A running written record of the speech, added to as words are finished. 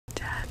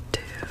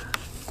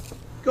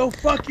Go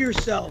fuck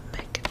yourself.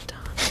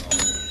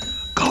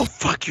 Go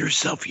fuck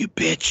yourself, you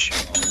bitch.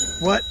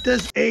 What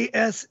does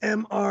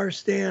ASMR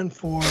stand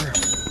for?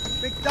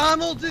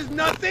 McDonald's is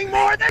nothing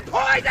more than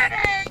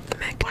poisoning!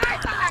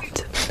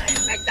 McDonald's.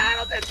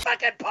 McDonald's is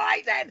fucking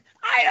poison!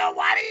 I don't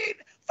want to eat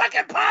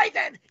fucking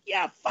poison!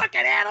 You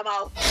fucking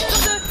animal! Blow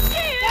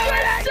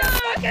it out your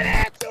fucking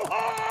ass, you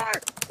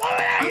whore! Blow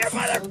it out your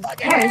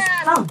motherfucking Harry's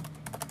ass! phone.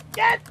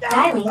 Get the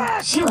Dialing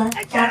fuck Sheila.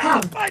 and get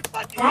off my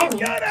fucking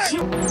computer!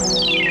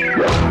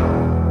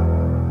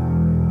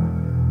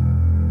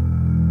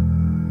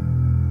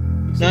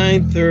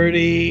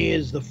 9:30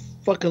 is the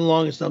fucking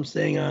longest I'm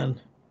staying on.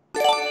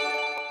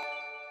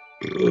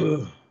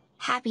 Ugh.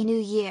 Happy New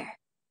Year.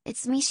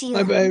 It's me, Sheila.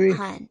 Hi, baby.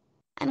 Hun.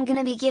 I'm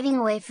gonna be giving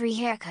away free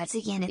haircuts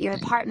again at your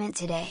apartment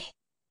today.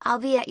 I'll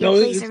be at your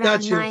place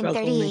around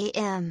 9:30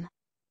 a.m.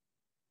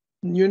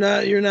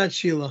 You're not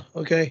Sheila,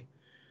 okay?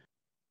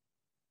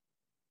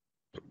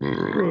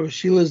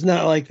 Sheila's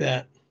not like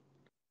that.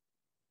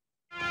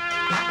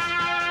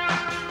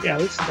 Yeah,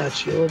 this is not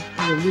Sheila. This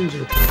is a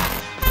loser.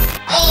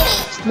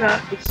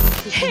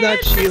 This is not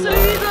Sheila.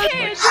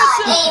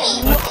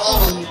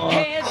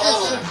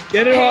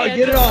 Get it off,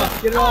 get it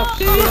off, get it off,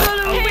 Sheila.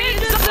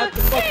 I'm about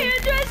to fucking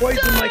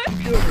poison my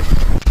computer.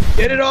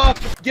 Get it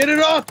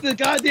off, the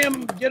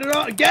goddamn, get it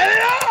off, get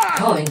it off!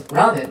 Calling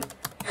Robin.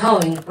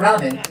 Calling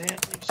Robin.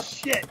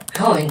 Shit.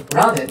 Calling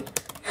Robin.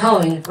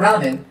 Calling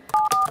Robin.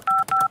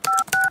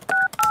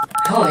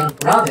 Calling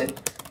Robin.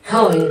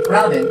 Calling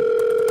Robin.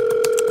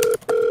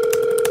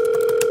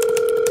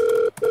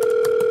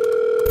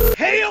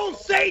 Hail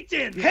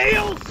Satan!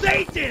 Hail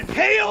Satan!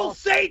 Hail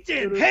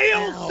Satan!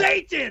 Hail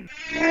Satan!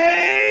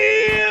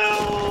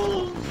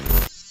 Hail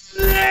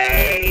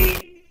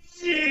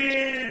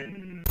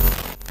Satan!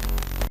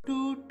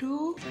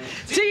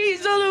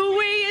 Teaser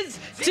Louise!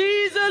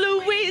 Teaser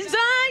Louise!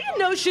 I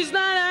know she's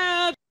not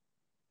out!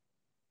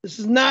 This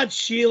is not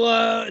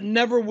Sheila.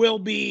 Never will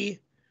be.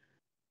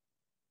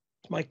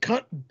 It's my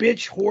cunt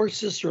bitch whore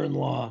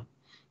sister-in-law.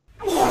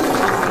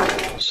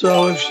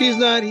 So if she's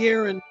not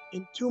here in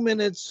 2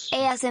 minutes...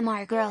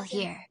 ASMR girl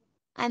here.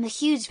 I'm a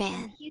huge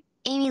fan.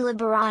 Amy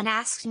LeBaron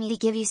asked me to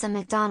give you some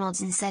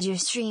McDonald's and said your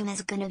stream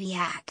is gonna be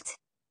hacked.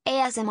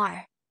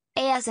 ASMR.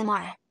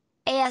 ASMR.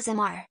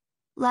 ASMR.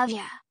 Love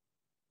ya.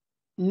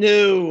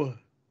 No.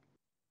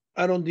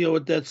 I don't deal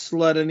with that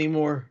slut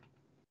anymore.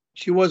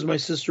 She was my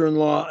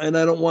sister-in-law, and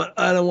I don't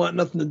want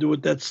nothing to do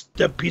with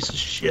that piece of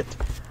shit.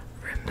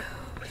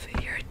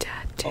 Remove your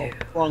tattoo. Oh,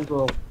 wrong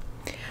girl.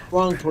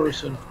 Wrong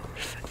person.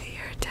 Remove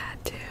your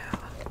tattoo.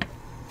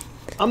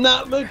 I'm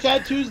not, my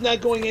tattoo's not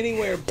going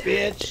anywhere,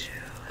 bitch.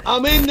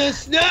 I'm in the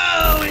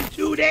snow in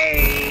 2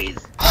 days.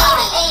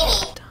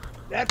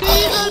 That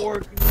fucking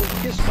whore can go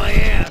kiss my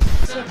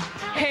ass.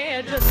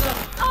 Hairdresser.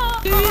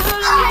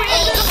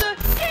 Hairdresser.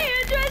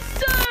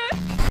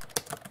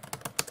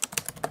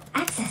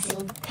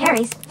 Accessing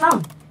Harry's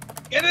phone.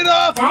 Get it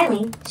off!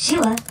 Dialing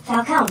Sheila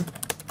Falcone.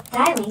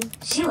 Dialing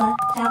Sheila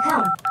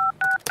Falcone.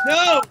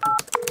 No!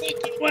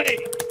 Fucking way!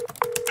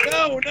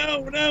 No!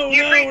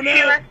 You've reached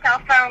Sheila's cell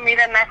phone. Leave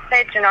a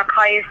message and I'll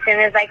call you as soon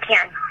as I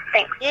can.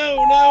 Thanks.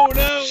 No!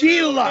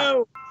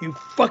 Sheila! You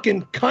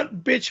fucking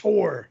cunt bitch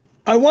whore.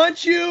 I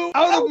want you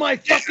out of my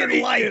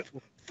fucking life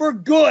for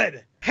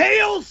good.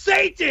 Hail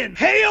Satan!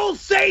 Hail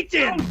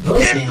Satan!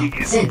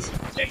 Voicemail sent.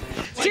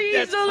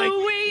 Teaser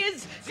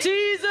Louise!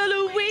 Teaser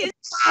Louise!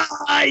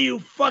 Ah, you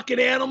fucking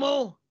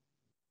animal!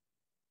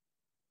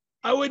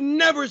 I would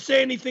never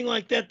say anything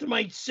like that to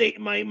my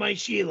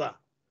Sheila.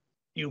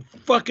 You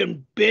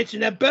fucking bitch,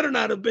 and that better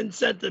not have been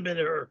sent to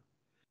her.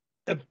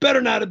 That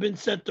better not have been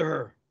sent to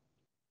her.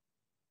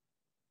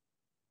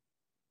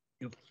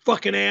 You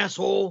fucking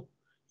asshole.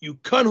 You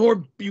cunt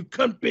whore, you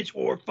cunt bitch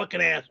whore,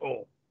 fucking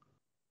asshole.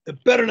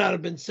 It better not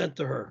have been sent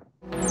to her.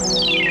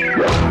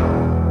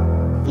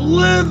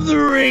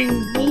 Blithering,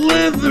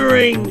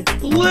 blithering,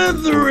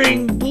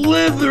 blithering,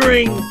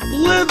 blithering,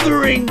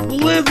 blithering, blithering,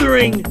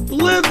 blithering,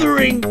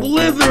 blithering,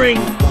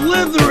 blithering,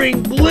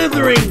 blithering,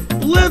 blithering,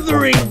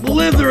 blithering,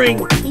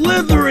 blithering,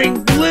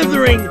 blithering,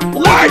 blithering,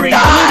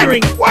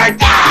 blithering. We're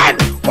done!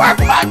 We're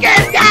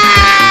fucking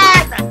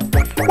done!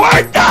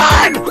 We're done!